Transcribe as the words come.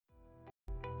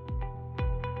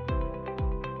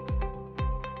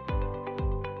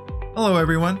Hello,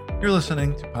 everyone. You're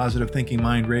listening to Positive Thinking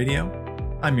Mind Radio.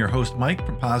 I'm your host, Mike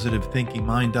from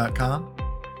PositiveThinkingMind.com.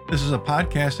 This is a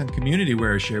podcast and community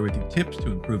where I share with you tips to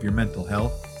improve your mental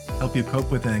health, help you cope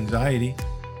with anxiety,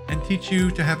 and teach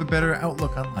you to have a better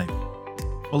outlook on life.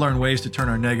 We'll learn ways to turn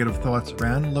our negative thoughts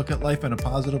around and look at life in a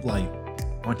positive light.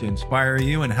 I want to inspire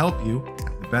you and help you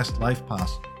have the best life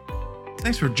possible.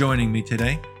 Thanks for joining me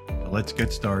today. So let's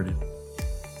get started.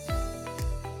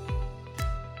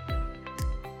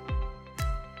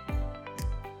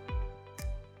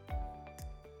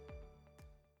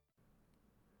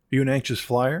 Are you an anxious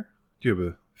flyer? Do you have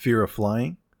a fear of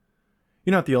flying?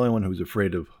 You're not the only one who's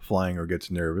afraid of flying or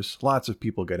gets nervous. Lots of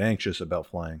people get anxious about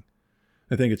flying.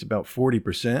 I think it's about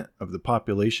 40% of the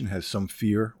population has some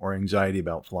fear or anxiety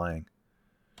about flying.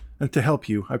 And to help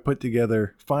you, I put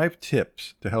together 5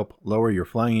 tips to help lower your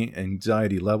flying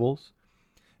anxiety levels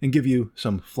and give you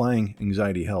some flying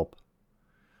anxiety help.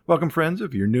 Welcome, friends.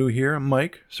 If you're new here, I'm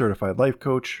Mike, certified life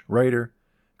coach, writer,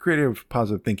 creator of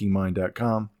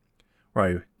PositiveThinkingMind.com, where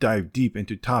I dive deep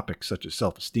into topics such as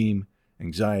self-esteem,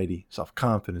 anxiety,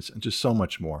 self-confidence, and just so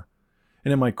much more.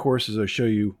 And in my courses, I show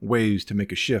you ways to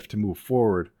make a shift to move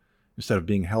forward instead of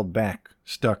being held back,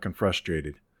 stuck, and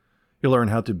frustrated. You'll learn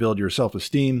how to build your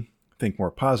self-esteem, think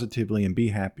more positively, and be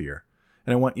happier.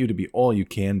 And I want you to be all you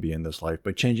can be in this life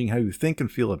by changing how you think and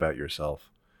feel about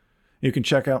yourself. You can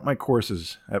check out my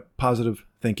courses at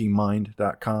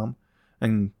PositiveThinkingMind.com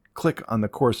and click on the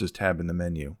Courses tab in the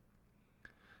menu.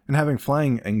 And having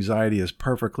flying anxiety is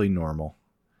perfectly normal.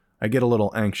 I get a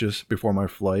little anxious before my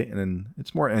flight, and then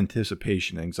it's more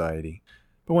anticipation anxiety.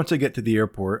 But once I get to the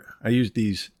airport, I use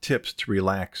these tips to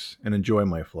relax and enjoy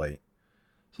my flight.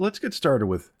 So let's get started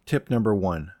with tip number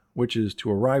 1, which is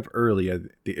to arrive early at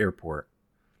the airport.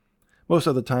 Most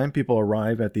of the time, people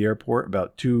arrive at the airport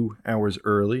about 2 hours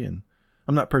early, and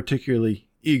I'm not particularly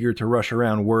eager to rush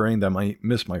around worrying that I might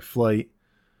miss my flight.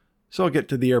 So I'll get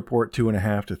to the airport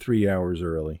 2.5 to 3 hours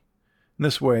early. And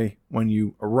this way, when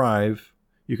you arrive,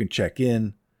 you can check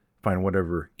in, find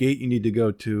whatever gate you need to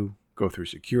go through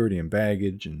security and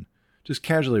baggage, and just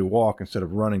casually walk instead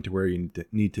of running to where you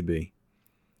need to be.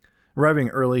 Arriving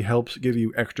early helps give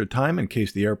you extra time in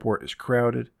case the airport is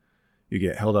crowded, you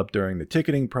get held up during the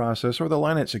ticketing process, or the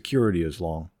line at security is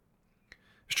long.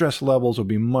 Stress levels will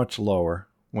be much lower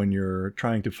when you're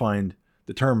trying to find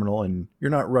the terminal and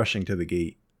you're not rushing to the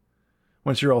gate.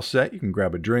 Once you're all set, you can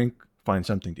grab a drink, find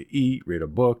something to eat, read a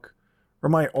book, or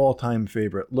my all-time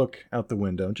favorite, look out the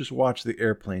window and just watch the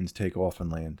airplanes take off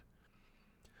and land.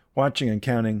 Watching and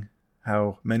counting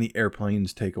how many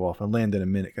airplanes take off and land in a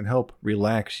minute can help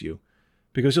relax you,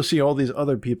 because you'll see all these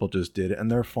other people just did it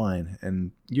and they're fine, and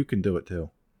you can do it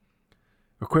too.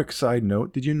 A quick side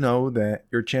note, did you know that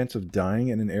your chance of dying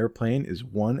in an airplane is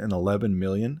 1 in 11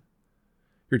 million?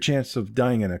 Your chance of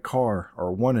dying in a car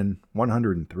are 1 in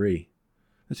 103.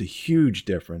 That's a huge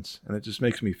difference, and it just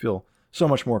makes me feel so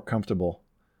much more comfortable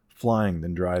flying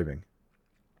than driving.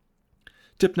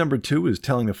 Tip number 2 is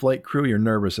telling the flight crew you're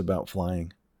nervous about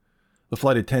flying. The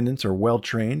flight attendants are well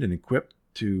trained and equipped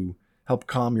to help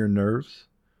calm your nerves.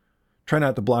 Try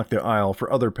not to block the aisle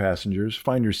for other passengers.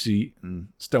 Find your seat and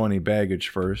stow any baggage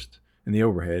first in the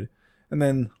overhead, and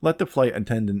then let the flight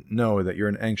attendant know that you're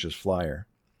an anxious flyer.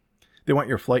 They want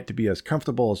your flight to be as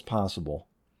comfortable as possible.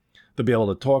 They'll be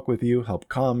able to talk with you, help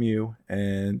calm you,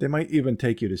 and they might even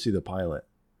take you to see the pilot.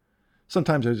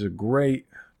 Sometimes it's great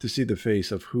to see the face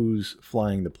of who's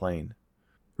flying the plane.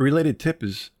 A related tip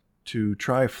is to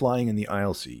try flying in the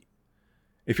aisle seat.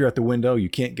 If you're at the window, you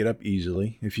can't get up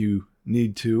easily if you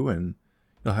need to, and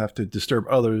you'll have to disturb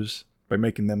others by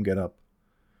making them get up.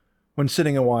 When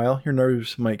sitting a while, your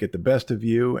nerves might get the best of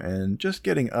you, and just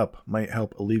getting up might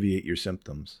help alleviate your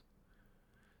symptoms.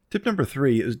 Tip number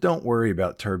 3 is don't worry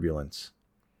about turbulence.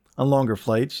 On longer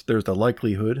flights, there's the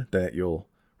likelihood that you'll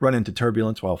run into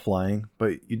turbulence while flying,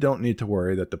 but you don't need to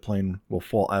worry that the plane will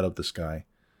fall out of the sky.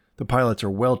 The pilots are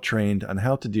well trained on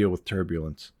how to deal with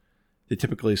turbulence. They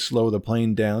typically slow the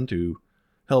plane down to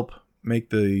help make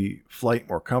the flight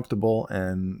more comfortable,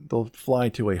 and they'll fly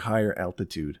to a higher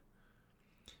altitude.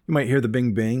 You might hear the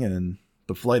bing bing and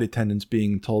the flight attendants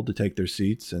being told to take their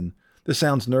seats, and this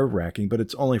sounds nerve-wracking, but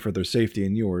it's only for their safety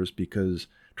and yours, because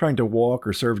trying to walk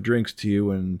or serve drinks to you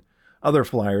and other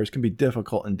flyers can be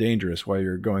difficult and dangerous while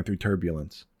you're going through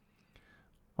turbulence.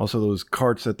 Also, those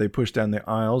carts that they push down the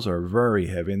aisles are very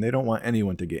heavy, and they don't want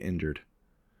anyone to get injured.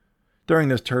 During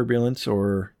this turbulence,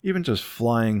 or even just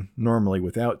flying normally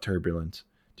without turbulence,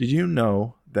 did you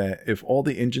know that if all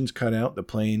the engines cut out, the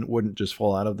plane wouldn't just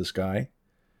fall out of the sky?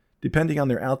 Depending on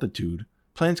their altitude,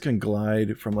 planes can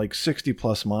glide from like 60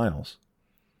 plus miles.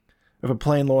 If a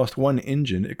plane lost one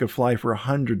engine, it could fly for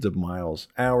hundreds of miles,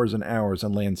 hours and hours,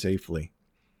 and land safely.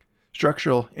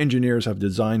 Structural engineers have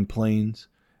designed planes,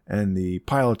 and the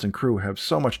pilots and crew have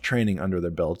so much training under their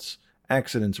belts,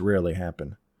 accidents rarely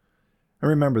happen. And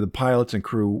remember, the pilots and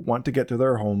crew want to get to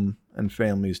their home and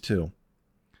families too.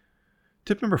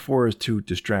 Tip number 4 is to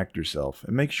distract yourself,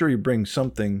 and make sure you bring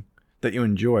something that you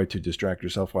enjoy to distract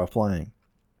yourself while flying.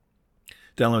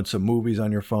 Download some movies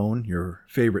on your phone, your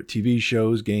favorite TV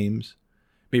shows, games,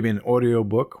 maybe an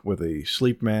audiobook with a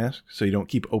sleep mask so you don't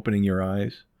keep opening your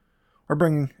eyes, or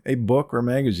bring a book or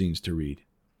magazines to read.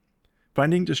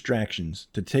 Finding distractions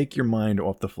to take your mind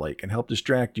off the flight can help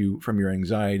distract you from your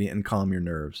anxiety and calm your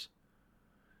nerves.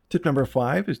 Tip number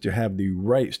 5 is to have the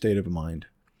right state of mind,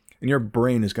 and your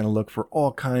brain is going to look for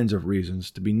all kinds of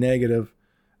reasons to be negative,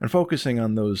 and focusing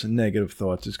on those negative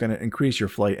thoughts is going to increase your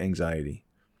flight anxiety.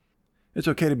 It's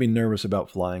okay to be nervous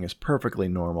about flying, it's perfectly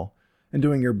normal, and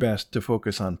doing your best to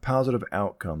focus on positive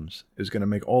outcomes is going to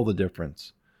make all the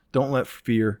difference. Don't let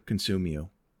fear consume you.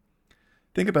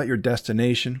 Think about your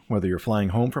destination, whether you're flying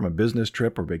home from a business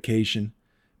trip or vacation.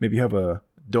 Maybe you have a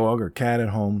dog or cat at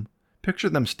home. Picture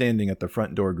them standing at the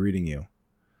front door greeting you.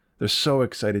 They're so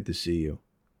excited to see you.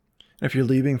 And if you're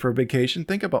leaving for a vacation,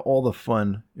 think about all the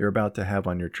fun you're about to have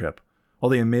on your trip, all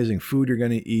the amazing food you're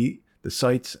going to eat, the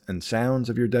sights and sounds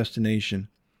of your destination.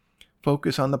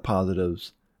 Focus on the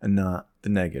positives and not the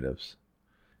negatives.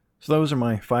 So those are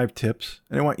my 5 tips,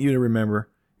 and I want you to remember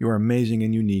you are amazing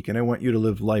and unique, and I want you to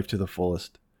live life to the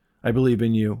fullest. I believe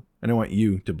in you, and I want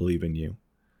you to believe in you.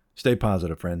 Stay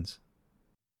positive, friends.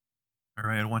 All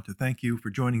right, I want to thank you for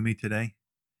joining me today.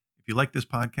 If you like this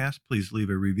podcast, please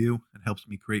leave a review. It helps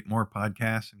me create more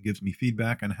podcasts and gives me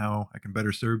feedback on how I can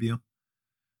better serve you.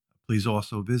 Please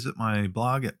also visit my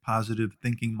blog at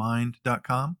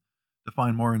positivethinkingmind.com to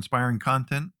find more inspiring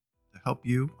content to help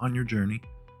you on your journey.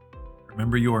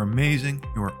 Remember, you are amazing,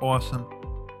 you are awesome.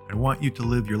 I want you to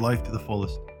live your life to the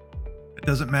fullest. It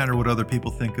doesn't matter what other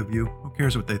people think of you. Who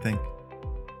cares what they think?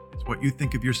 It's what you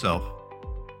think of yourself.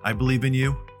 I believe in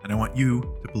you, and I want you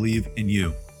to believe in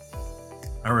you.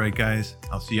 All right, guys,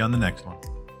 I'll see you on the next one.